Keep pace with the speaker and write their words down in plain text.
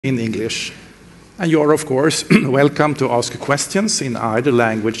in English. And you are, of course, welcome to ask questions in either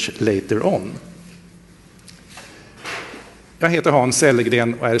language later on. Jag heter Hans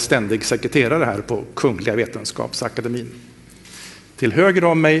Ellegren och är ständig sekreterare här på Kungliga Vetenskapsakademin. Till höger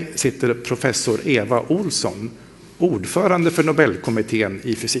om mig sitter professor Eva Olsson, ordförande för Nobelkommittén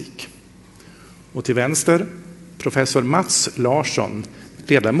i fysik. Och till vänster professor Mats Larsson,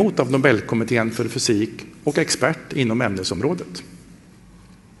 ledamot av Nobelkommittén för fysik och expert inom ämnesområdet.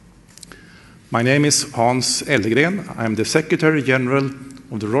 My name is Hans Ellegren. I am the Secretary General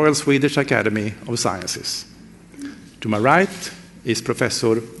of the Royal Swedish Academy of Sciences. To my right is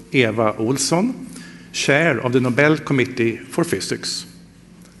Professor Eva Olsson, Chair of the Nobel Committee for Physics.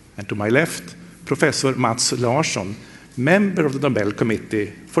 And to my left, Professor Mats Larsson, member of the Nobel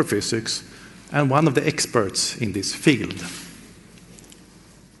Committee for Physics and one of the experts in this field.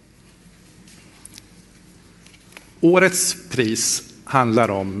 Årets pris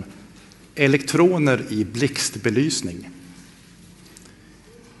handlar om elektroner i blixtbelysning.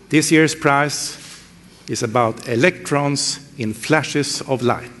 This year's prize is about electrons in flashes of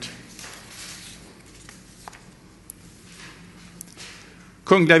light.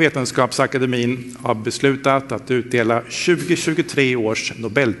 Kungliga Vetenskapsakademin har beslutat att utdela 2023 års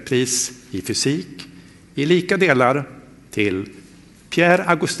Nobelpris i fysik i lika delar till Pierre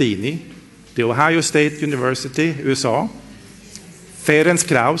Agostini, The Ohio State University, USA, Ferenc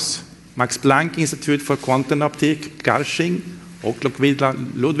Krauss, Max Planck Institute for Quantum Optik, Garching och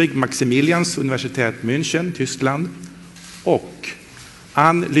Ludwig Maximilians universitet München, Tyskland, och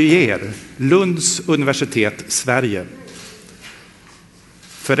Anne Luer, Lunds universitet, Sverige,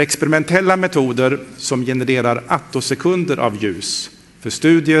 för experimentella metoder som genererar attosekunder av ljus för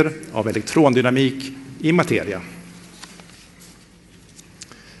studier av elektrondynamik i materia.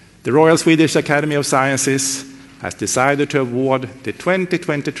 The Royal Swedish Academy of Sciences has decided to award the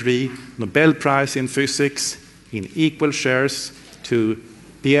 2023 Nobel Prize in Physics in equal shares to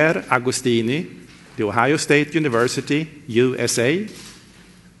Pierre Agostini, The Ohio State University, USA,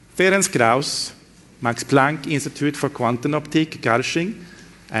 Ferenc Krauss, Max Planck Institute for Quantum Optik, Garching,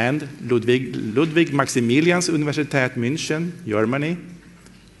 and Ludwig Maximilians Universitet München, Germany,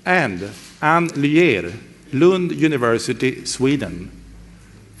 and Anne Luer, Lund University, Sweden,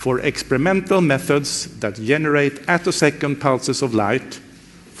 for experimental methods that generate attosecond pulses of light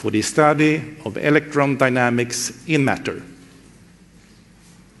for the study of electron dynamics in matter.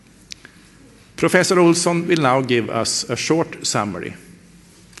 Professor Olsson will now give us a short summary.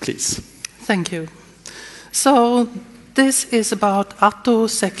 Please. Thank you. So this is about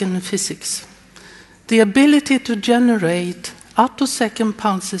attosecond physics. The ability to generate attosecond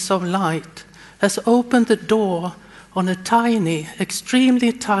pulses of light has opened the door on a tiny,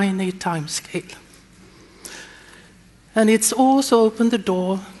 extremely tiny timescale. And it's also opened the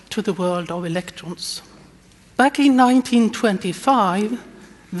door to the world of electrons. Back in 1925,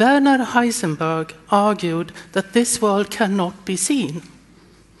 Werner Heisenberg argued that this world cannot be seen.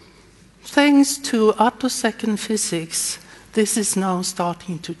 Thanks to attosecond physics, this is now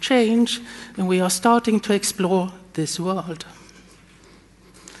starting to change, and we are starting to explore this world.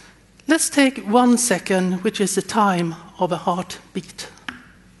 Let's take 1 second, which is the time of a heartbeat.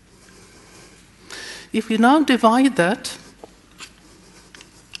 If we now divide that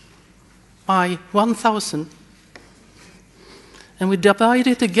by 1,000, and we divide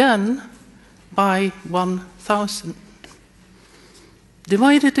it again by 1,000,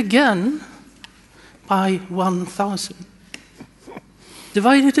 divide it again by 1,000,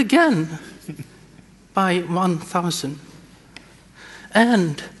 divide it again by 1,000,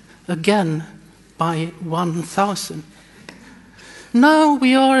 and again by 1,000. Now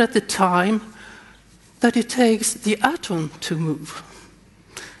we are at the time that it takes the atom to move.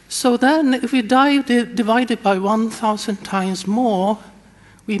 So then if we divide it by 1,000 times more,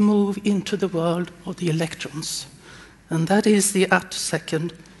 we move into the world of the electrons. And that is the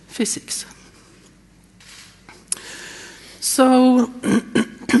attosecond physics. So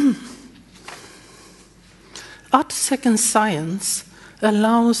attosecond science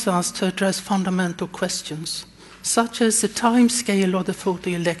allows us to address fundamental questions, such as the time scale of the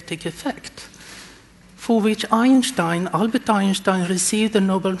photoelectric effect, for which Albert Einstein received the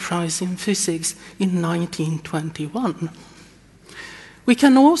Nobel Prize in Physics in 1921. We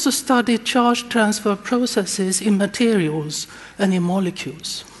can also study charge transfer processes in materials and in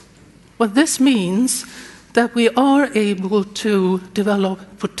molecules. What this means that we are able to develop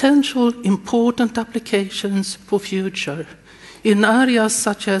potential important applications for future in areas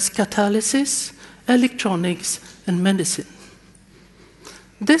such as catalysis, electronics, and medicine.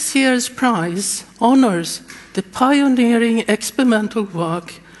 This year's prize honors the pioneering experimental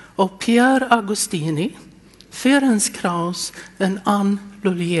work of Pierre Agostini, Ferenc Krauss, and Anne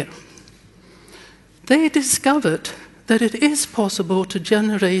Lullier. They discovered that it is possible to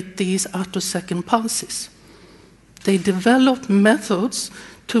generate these attosecond pulses. They developed methods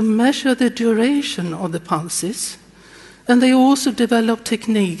to measure the duration of the pulses, and they also developed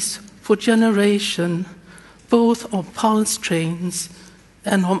techniques for generation both of pulse trains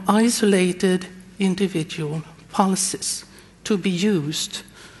and of isolated individual pulses to be used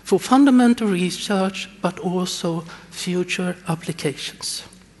for fundamental research, but also future applications.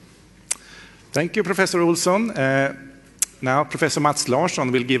 Thank you, Professor Olsson. Now, Professor Mats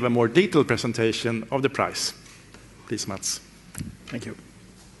Larsson will give a more detailed presentation of the prize. Please, Mats. Thank you.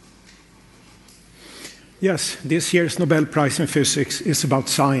 Yes, this year's Nobel Prize in Physics is about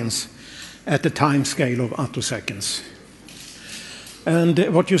science at the time scale of attoseconds. And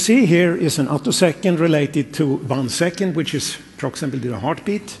what you see here is an attosecond related to 1 second, which is approximately the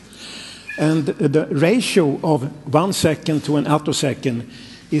heartbeat. And the ratio of 1 second to an attosecond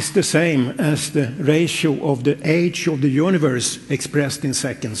is the same as the ratio of the age of the universe expressed in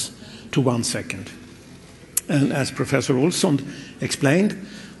seconds to 1 second. And as Professor Olsson explained,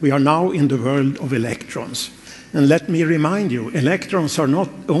 we are now in the world of electrons. And let me remind you, electrons are not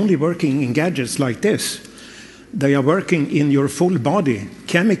only working in gadgets like this. They are working in your full body.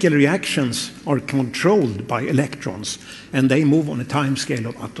 Chemical reactions are controlled by electrons, and they move on a time scale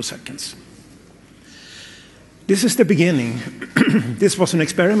of attoseconds. This is the beginning. This was an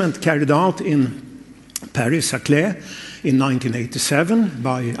experiment carried out in Paris-Saclay in 1987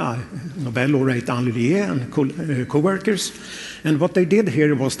 by Nobel laureate Anne Lullier and co-workers. And what they did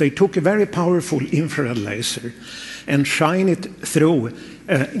here was they took a very powerful infrared laser and shine it through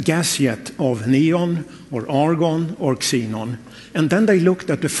a gas jet of neon or argon or xenon. And then they looked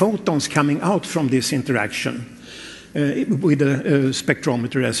at the photons coming out from this interaction with a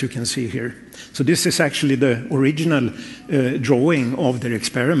spectrometer, as you can see here. So this is actually the original drawing of their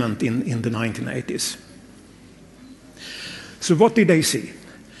experiment in the 1980s. So what did they see?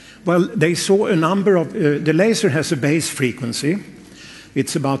 Well, they saw a number of, the laser has a base frequency.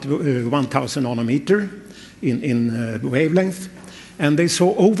 It's about 1,000 nanometer in wavelength. And they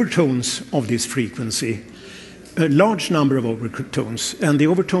saw overtones of this frequency, a large number of overtones. And the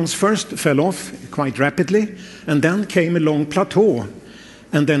overtones first fell off quite rapidly, and then came a long plateau,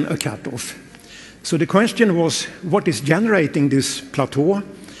 and then a cutoff. So the question was, what is generating this plateau,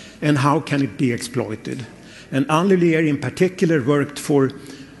 and how can it be exploited? And Anne Lullier in particular worked for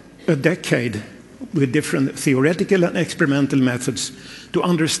a decade with different theoretical and experimental methods to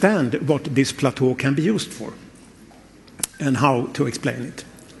understand what this plateau can be used for and how to explain it.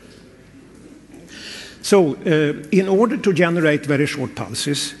 So in order to generate very short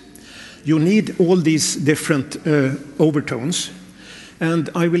pulses, you need all these different overtones. And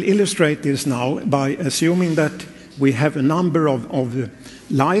I will illustrate this now by assuming that we have a number of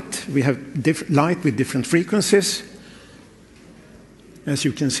light. We have light with different frequencies, as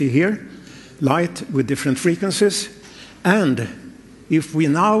you can see here, light with different frequencies. And if we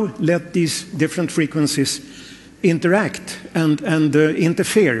now let these different frequencies interact and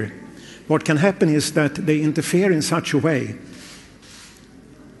interfere, what can happen is that they interfere in such a way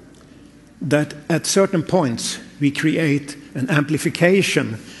that at certain points we create an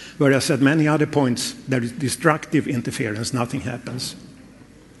amplification, whereas at many other points there is destructive interference, nothing happens.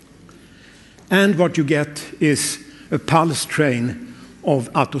 And what you get is a pulse train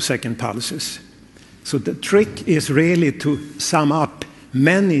of attosecond pulses. So the trick is really to sum up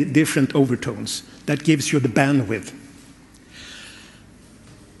many different overtones. That gives you the bandwidth.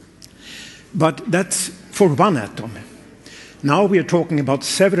 But that's for one atom. Now we are talking about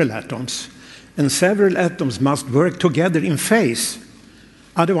several atoms, and several atoms must work together in phase.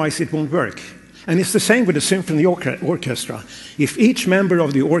 Otherwise it won't work. And it's the same with the symphony orchestra. If each member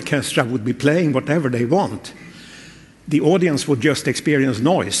of the orchestra would be playing whatever they want, the audience would just experience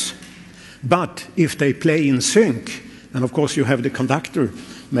noise. But if they play in sync, and of course you have the conductor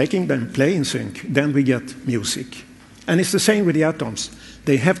making them play in sync, then we get music. And it's the same with the atoms.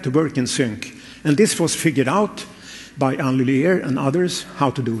 They have to work in sync. And this was figured out by Anne Lullier and others,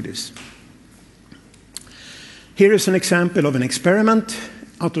 how to do this. Here is an example of an experiment,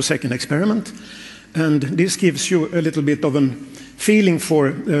 attosecond experiment. And this gives you a little bit of a feeling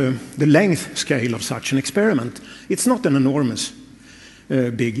for the length scale of such an experiment. It's not an enormous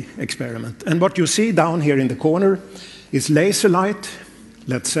big experiment. And what you see down here in the corner is laser light,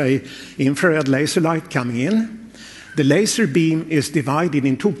 let's say infrared laser light coming in. The laser beam is divided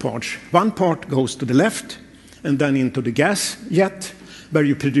in two parts. One part goes to the left and then into the gas jet where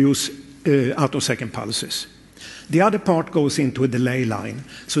you produce attosecond pulses. The other part goes into a delay line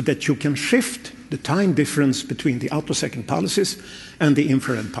so that you can shift the time difference between the attosecond pulses and the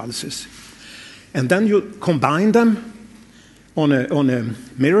infrared pulses. And then you combine them on a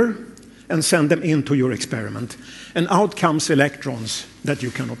mirror and send them into your experiment. And out comes electrons that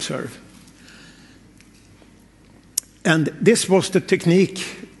you can observe. And this was the technique,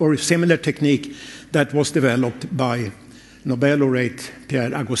 or a similar technique, that was developed by Nobel laureate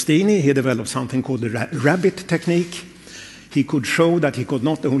Pierre Agostini. He developed something called the rabbit technique. He could show that he could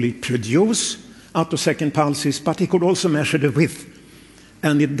not only produce attosecond pulses, but he could also measure the width.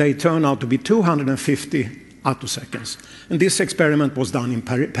 And they turned out to be 250 attoseconds. And this experiment was done in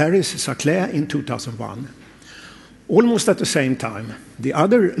Paris, Saclay, in 2001. Almost at the same time, the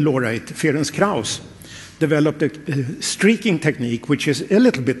other laureate, Ferenc Krauss, developed a streaking technique, which is a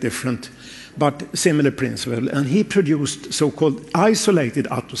little bit different, but similar principle. And he produced so-called isolated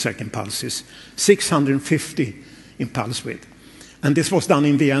attosecond pulses, 650 in pulse width. And this was done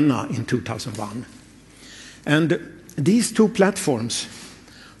in Vienna in 2001. And these two platforms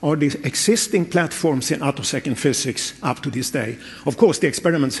are the existing platforms in attosecond physics up to this day. Of course, the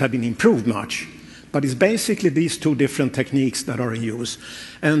experiments have been improved much, but it's basically these two different techniques that are in use.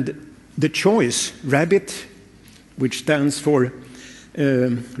 And the choice, rabbit, which stands for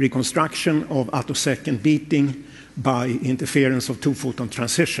reconstruction of attosecond beating by interference of two-photon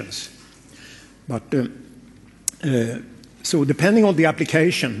transitions. But so depending on the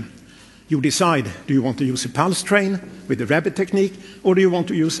application, you decide, do you want to use a pulse train with the rabbit technique, or do you want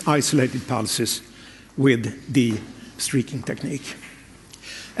to use isolated pulses with the streaking technique?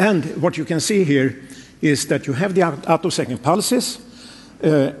 And what you can see here is that you have the attosecond pulses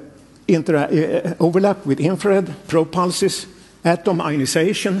overlap with infrared probe pulses, atom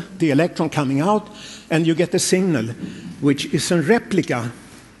ionization, the electron coming out, and you get a signal which is a replica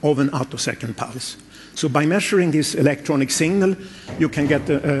of an attosecond pulse. So by measuring this electronic signal, you can get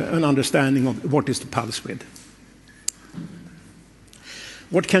an understanding of what is the pulse width.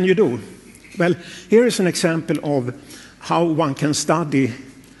 What can you do? Well, here is an example of how one can study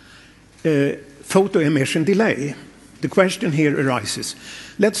photoemission delay. The question here arises.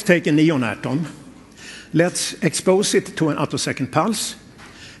 Let's take a neon atom. Let's expose it to an attosecond pulse.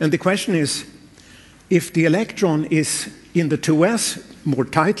 And the question is, if the electron is in the 2s, more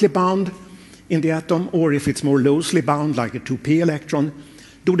tightly bound in the atom, or if it's more loosely bound, like a 2p electron,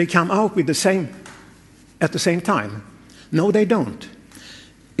 do they come out with the same at the same time? No, they don't.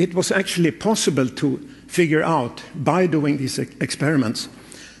 It was actually possible to figure out, by doing these experiments,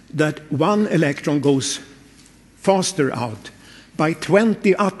 that one electron goes faster out by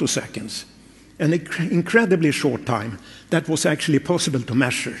 20 attoseconds. An incredibly short time that was actually possible to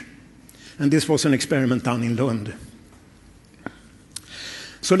measure. And this was an experiment done in Lund.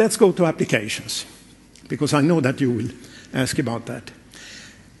 So let's go to applications, because I know that you will ask about that.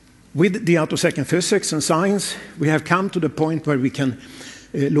 With the attosecond physics and science, we have come to the point where we can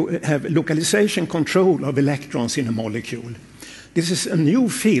have localization control of electrons in a molecule. This is a new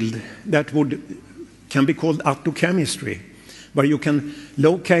field that can be called attochemistry, where you can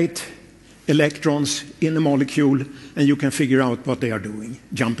locate electrons in a molecule and you can figure out what they are doing,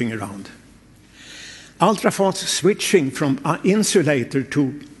 jumping around. Ultrafast switching from insulator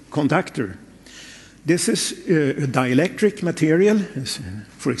to conductor. This is a dielectric material,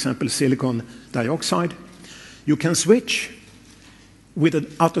 for example, silicon dioxide. You can switch with an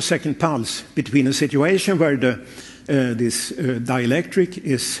attosecond pulse between a situation where this dielectric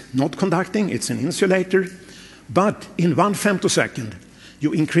is not conducting, it's an insulator, but in 1 femtosecond,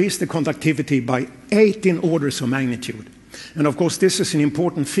 you increase the conductivity by 18 orders of magnitude. And of course, this is an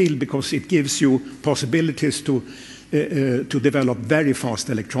important field because it gives you possibilities to develop very fast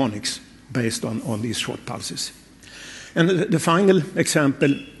electronics based on these short pulses. And the final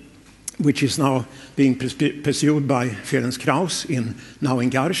example, which is now being pursued by Ferenc Krauss now in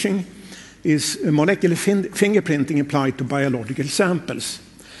Garching, is molecular fingerprinting applied to biological samples.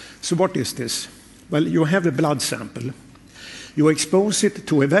 So what is this? Well, you have a blood sample. You expose it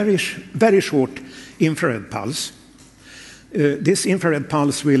to a very short infrared pulse. This infrared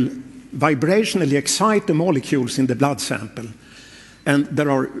pulse will vibrationally excite the molecules in the blood sample. And there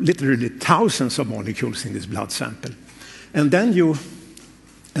are literally thousands of molecules in this blood sample. And then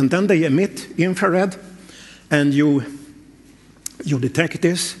they emit infrared, and you detect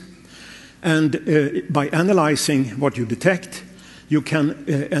this. And by analyzing what you detect, you can,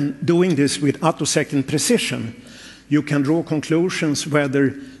 and doing this with attosecond precision, you can draw conclusions whether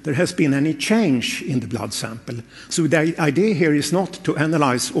there has been any change in the blood sample. So the idea here is not to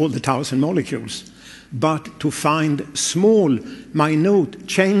analyze all the 1,000 molecules, but to find small, minute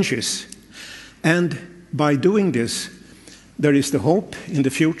changes. And by doing this, there is the hope in the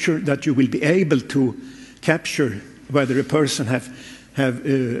future that you will be able to capture whether a person have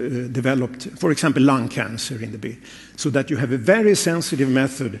developed, for example, lung cancer in the body, so that you have a very sensitive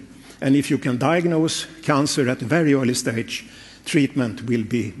method, and if you can diagnose cancer at a very early stage, treatment will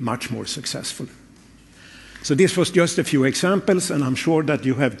be much more successful. So this was just a few examples, and I'm sure that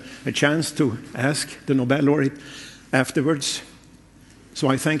you have a chance to ask the Nobel laureate afterwards. So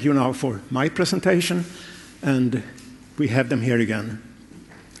I thank you now for my presentation, and we have them here again.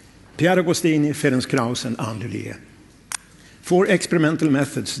 Pierre Agostini, Ferenc Krauss, and Anne Lullier. 4 experimental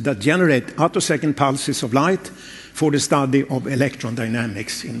methods that generate attosecond pulses of light for the study of electron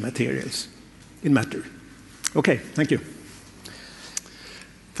dynamics in materials, in matter. Okay, thank you.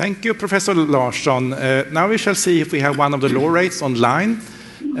 Thank you, Professor Larsson. Now we shall see if we have one of the laureates online.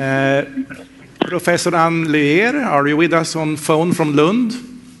 Professor Anne Lullier, are you with us on phone from Lund?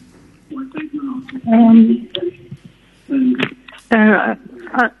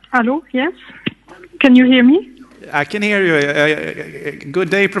 Hello, yes. Can you hear me? I can hear you. Good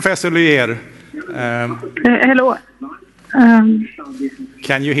day, Professor Lullier. Hello.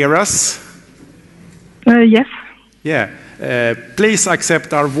 Can you hear us? Yes. Yeah. Please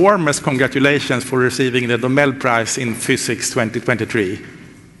accept our warmest congratulations for receiving the Nobel Prize in Physics 2023.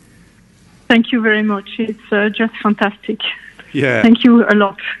 Thank you very much. It's just fantastic. Yeah. Thank you a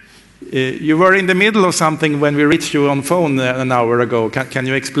lot. You were in the middle of something when we reached you on phone an hour ago. Can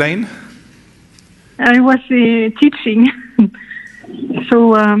you explain? I was teaching.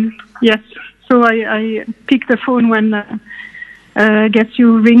 So, yes. So I picked the phone when I guess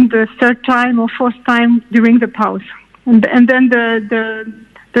you ring the 3rd time or 4th time during the pause. And then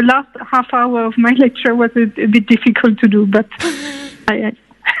the last half hour of my lecture was a bit difficult to do, but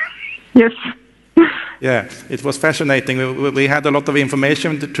yes. Yeah, it was fascinating. We had a lot of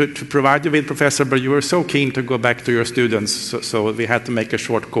information to provide you with, Professor, but you were so keen to go back to your students, so we had to make a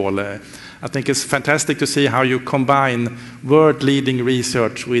short call. I think it's fantastic to see how you combine world-leading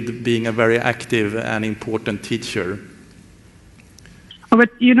research with being a very active and important teacher. But,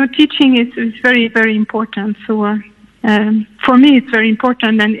 you know, teaching is very, very important. So for me, it's very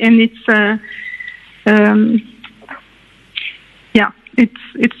important, and it's, yeah,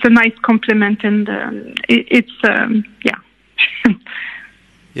 it's a nice compliment, and yeah.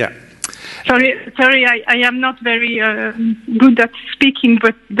 Yeah. Sorry, I am not very good at speaking,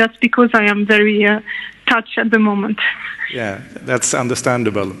 but that's because I am very touched at the moment. Yeah, that's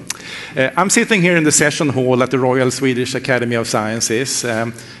understandable. I'm sitting here in the session hall at the Royal Swedish Academy of Sciences.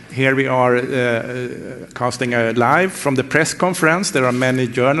 Here we are casting live from the press conference. There are many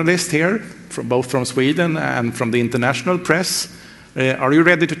journalists here, both from Sweden and from the international press. Are you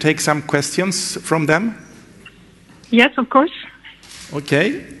ready to take some questions from them? Yes, of course.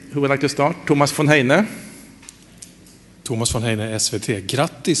 Okay. Who would like to start? Thomas von Heine. Thomas von Heine, SVT.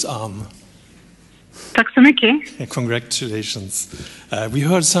 Grattis, Anne. Tack så mycket. Congratulations. We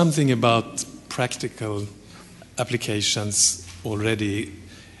heard something about practical applications already.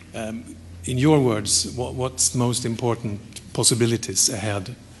 In your words, what's the most important possibilities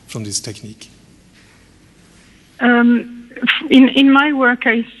ahead from this technique? In my work,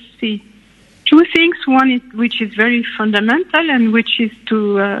 I see 2 things. One is, which is very fundamental, and which is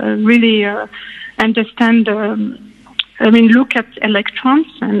to really understand, look at electrons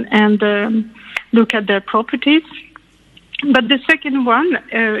and look at their properties. But the second one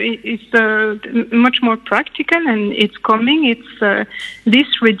is much more practical, and it's coming. It's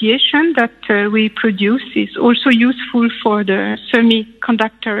this radiation that we produce is also useful for the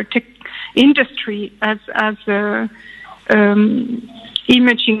semiconductor industry as a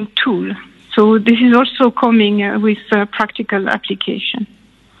imaging tool. So this is also coming with practical application.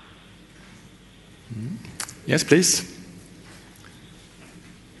 Yes, please.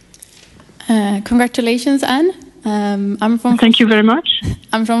 Congratulations, Anne. Thank you very much.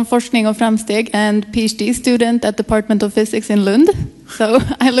 I'm from Forskning och Framsteg and PhD student at Department of Physics in Lund. So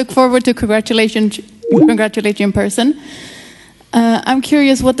I look forward to congratulate you in person. I'm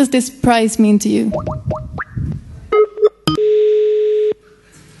curious, what does this prize mean to you?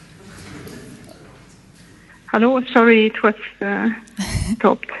 Hello, sorry, it was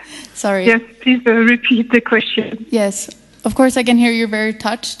stopped. Sorry. Yes, please repeat the question. Yes, of course I can hear you're very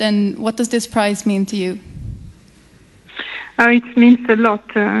touched. And what does this prize mean to you? It means a lot.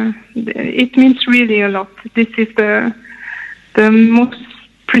 It means really a lot. This is the most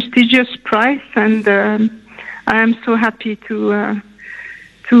prestigious prize, and I am so happy to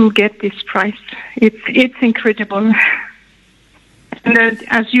get this prize. It's incredible. And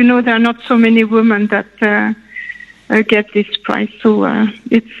as you know, there are not so many women that get this prize, so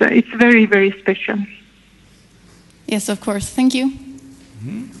it's very, very special. Yes, of course. Thank you.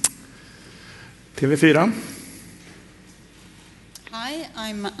 TV4. Hi,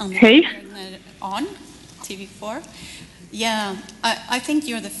 I'm Anna Hey. on TV4. Yeah, I think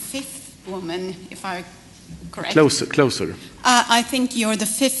you're the fifth woman, if I'm correct. Closer. I think you're the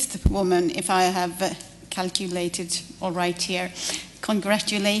fifth woman, if I have calculated all right here.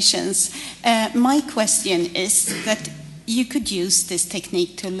 Congratulations. My question is that you could use this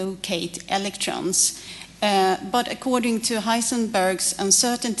technique to locate electrons, but according to Heisenberg's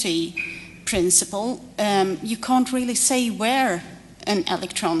uncertainty principle, you can't really say where an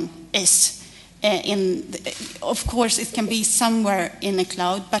electron is. Of course, it can be somewhere in a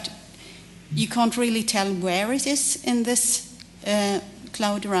cloud, but you can't really tell where it is in this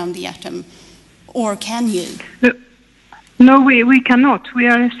cloud around the atom, or can you? No, we cannot. We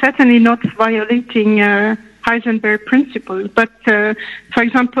are certainly not violating Heisenberg principle. But, for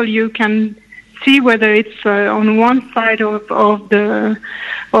example, you can see whether it's on one side of a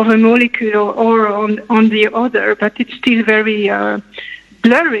molecule or on the other, but it's still very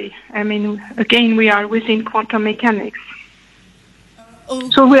blurry. I mean, again, we are within quantum mechanics.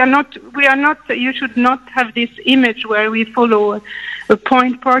 So we are not. You should not have this image where we follow a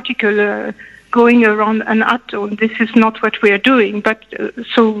point particle going around an atom. This is not what we are doing. But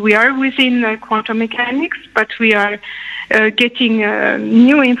so we are within quantum mechanics, but we are getting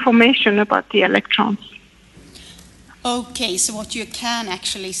new information about the electrons. Okay, so what you can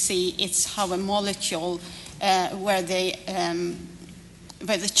actually see is how a molecule, where the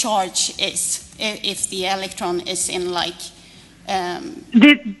charge is, if the electron is in like.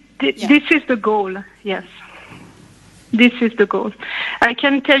 This is the goal. Yes, this is the goal. I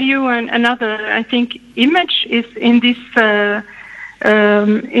can tell you another. I think image is in this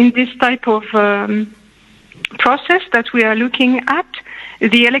type of process that we are looking at.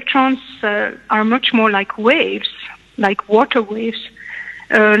 The electrons are much more like waves, like water waves,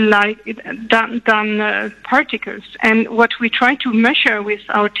 than particles. And what we try to measure with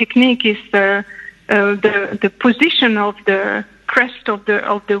our technique is the position of the crest of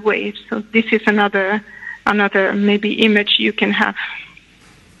the wave. So this is another maybe image you can have.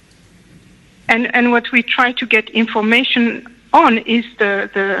 And what we try to get information on is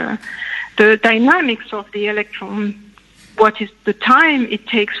the dynamics of the electron. What is the time it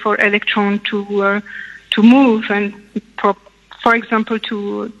takes for electron to move and, for example,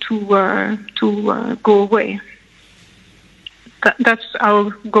 to go away. That's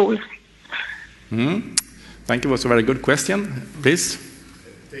our goal. Thank you. It was a very good question. Please.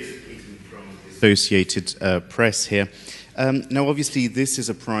 Associated Press here. Now, obviously, this is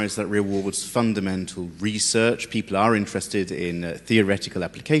a prize that rewards fundamental research. People are interested in theoretical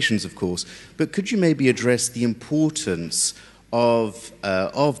applications, of course. But could you maybe address the importance of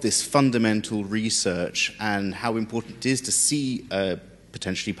this fundamental research and how important it is to see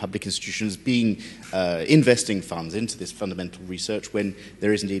potentially public institutions being investing funds into this fundamental research when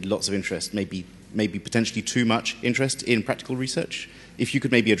there is indeed lots of interest, maybe potentially too much interest in practical research? If you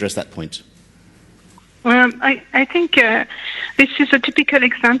could maybe address that point. Well, I think this is a typical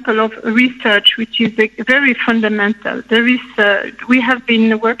example of research which is very fundamental. We have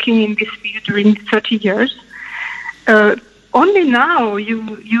been working in this field during 30 years. Only now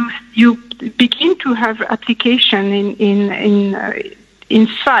you begin to have application in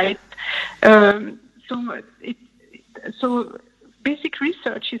sight. So basic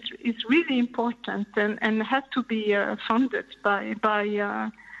research is really important and has to be funded by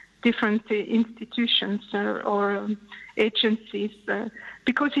different institutions or agencies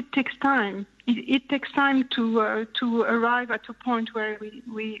because it takes time. It takes time to arrive at a point where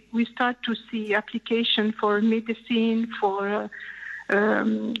we start to see application for medicine, for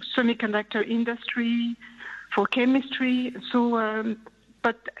semiconductor industry, for chemistry. So,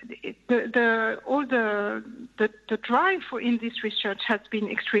 but all the drive in this research has been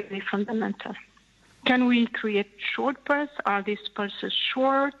extremely fundamental. Can we create short pulses? Are these pulses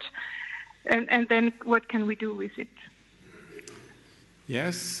short? And then what can we do with it?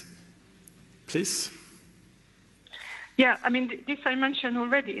 Yes, please. Yeah, I mean, this I mentioned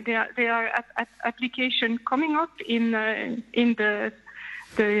already. There are applications coming up in the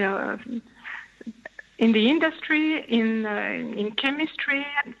industry, in chemistry,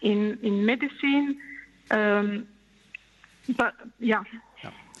 in medicine. But yeah.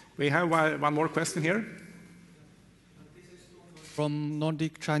 We have one more question here. From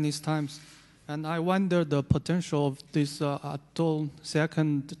Nordic Chinese Times. And I wonder the potential of this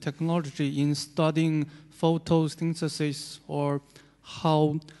attosecond technology in studying photosynthesis or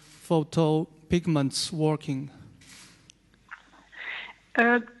how photopigments working.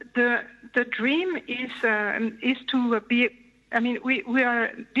 the dream is to be. I mean,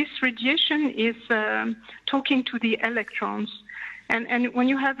 this radiation is talking to the electrons, and when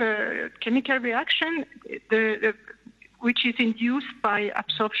you have a chemical reaction, which is induced by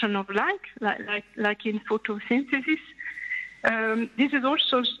absorption of light, like in photosynthesis. This is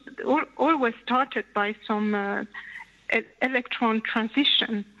also always started by some electron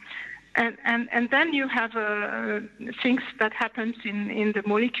transition, and then you have things that happens in the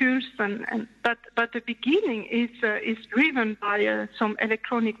molecules, but the beginning is driven by some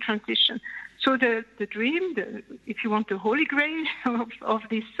electronic transition. So the dream, if you want, the holy grail of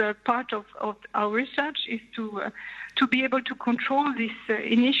this part of our research is to be able to control this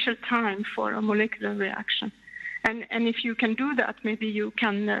initial time for a molecular reaction. And if you can do that, maybe you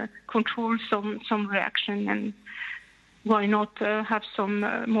can control some reaction, and why not have some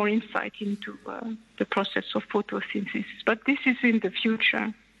more insight into the process of photosynthesis. But this is in the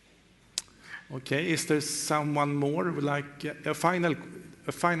future. Okay, is there someone more like a final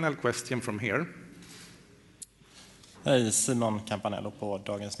question from here? Hej, Simon Campanello på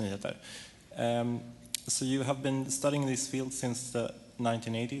Dagens Nyheter. So you have been studying this field since the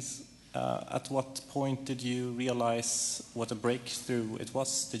 1980s. At what point did you realize what a breakthrough it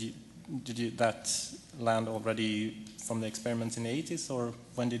was? Did you that land already from the experiments in the 80s, or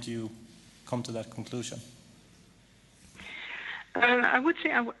when did you come to that conclusion? I would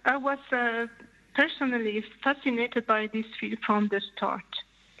say I was personally fascinated by this field from the start,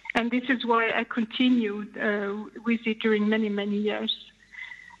 and this is why I continued with it during many, many years.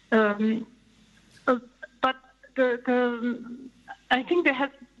 But I think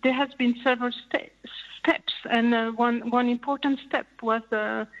there has been several steps, and one important step was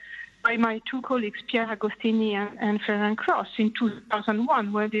by my two colleagues, Pierre Agostini and Ferenc Cross, in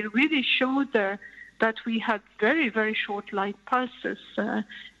 2001, where they really showed that we had very, very short light pulses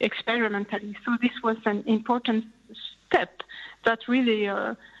experimentally. So this was an important step that really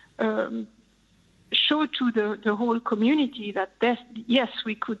showed to the whole community that yes,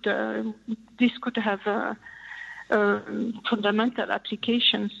 we could. This could have fundamental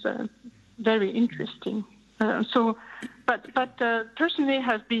applications, very interesting. But personally,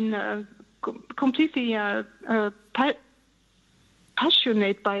 have been completely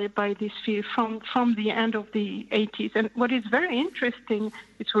passionate by this field from the end of the 80s. And what is very interesting,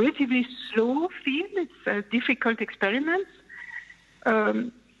 it's a relatively slow field. It's difficult experiments.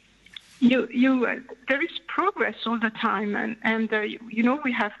 There is progress all the time, and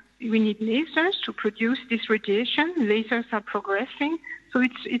we need lasers to produce this radiation. Lasers are progressing, so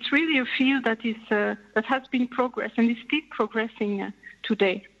it's really a field that has been progress and is still progressing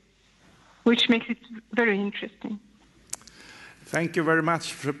today, which makes it very interesting. Thank you very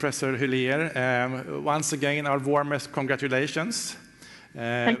much, Professor Hyllier. Once again, our warmest congratulations.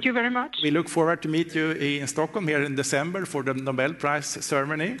 Thank you very much. We look forward to meet you in Stockholm here in December for the Nobel Prize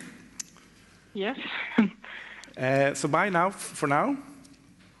ceremony. Yes. So bye now, for now.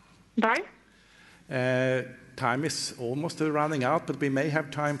 Bye. Time is almost running out, but we may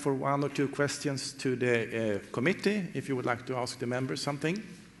have time for one or two questions to the committee, if you would like to ask the members something.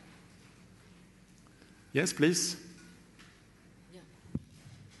 Yes, please.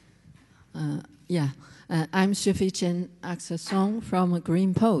 I'm Shifi Chen Aksasong from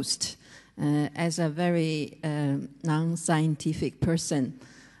Green Post. As a very non-scientific person,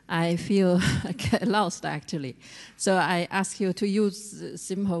 I feel lost, actually. So I ask you to use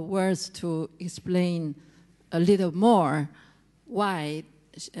simple words to explain a little more why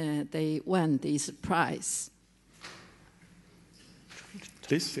they won this prize.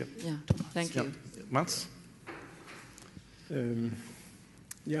 Please, yeah. Thank you. Mats?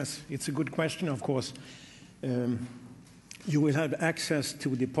 Yes, it's a good question, of course. You will have access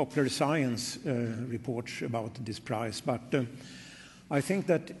to the popular science reports about this prize, but I think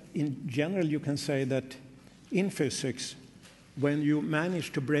that in general you can say that in physics, when you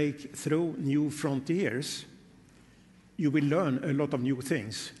manage to break through new frontiers, you will learn a lot of new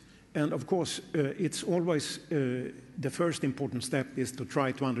things. And of course, it's always the first important step is to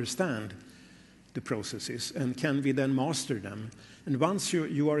try to understand the processes, and can we then master them? And once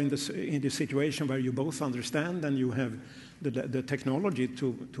you are in the situation where you both understand and you have the technology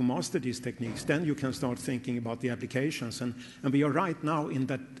to master these techniques, then you can start thinking about the applications. And we are right now in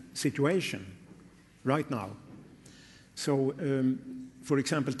that situation, right now. So, for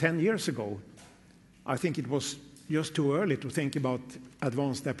example, 10 years ago, I think it was just too early to think about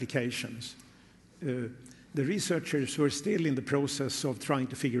advanced applications. The researchers were still in the process of trying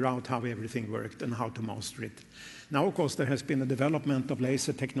to figure out how everything worked and how to master it. Now, of course, there has been a development of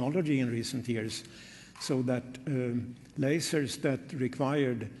laser technology in recent years so that lasers that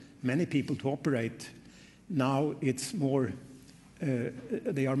required many people to operate, now it's more,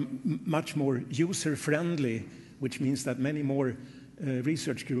 they are much more user-friendly, which means that many more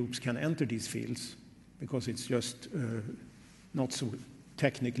research groups can enter these fields, because it's just not so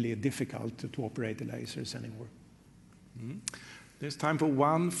technically difficult to operate the lasers anymore. Mm-hmm. There's time for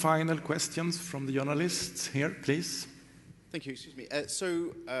one final question from the journalists here, please. Thank you. Excuse me.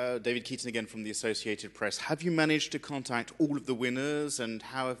 David Keaton again from the Associated Press. Have you managed to contact all of the winners, and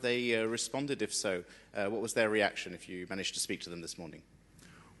how have they responded, if so? What was their reaction, if you managed to speak to them this morning?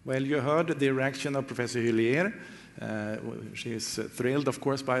 Well, you heard the reaction of Professor Hyllier. She is thrilled, of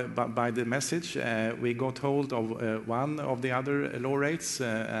course, by the message. We got hold of one of the other laureates,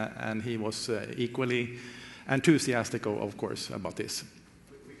 and he was equally enthusiastic, of course, about this.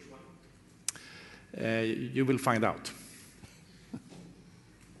 Which one? You will find out.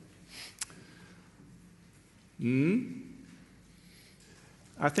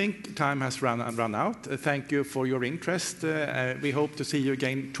 I think time has run out. Thank you for your interest. We hope to see you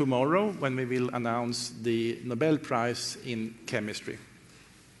again tomorrow when we will announce the Nobel Prize in Chemistry.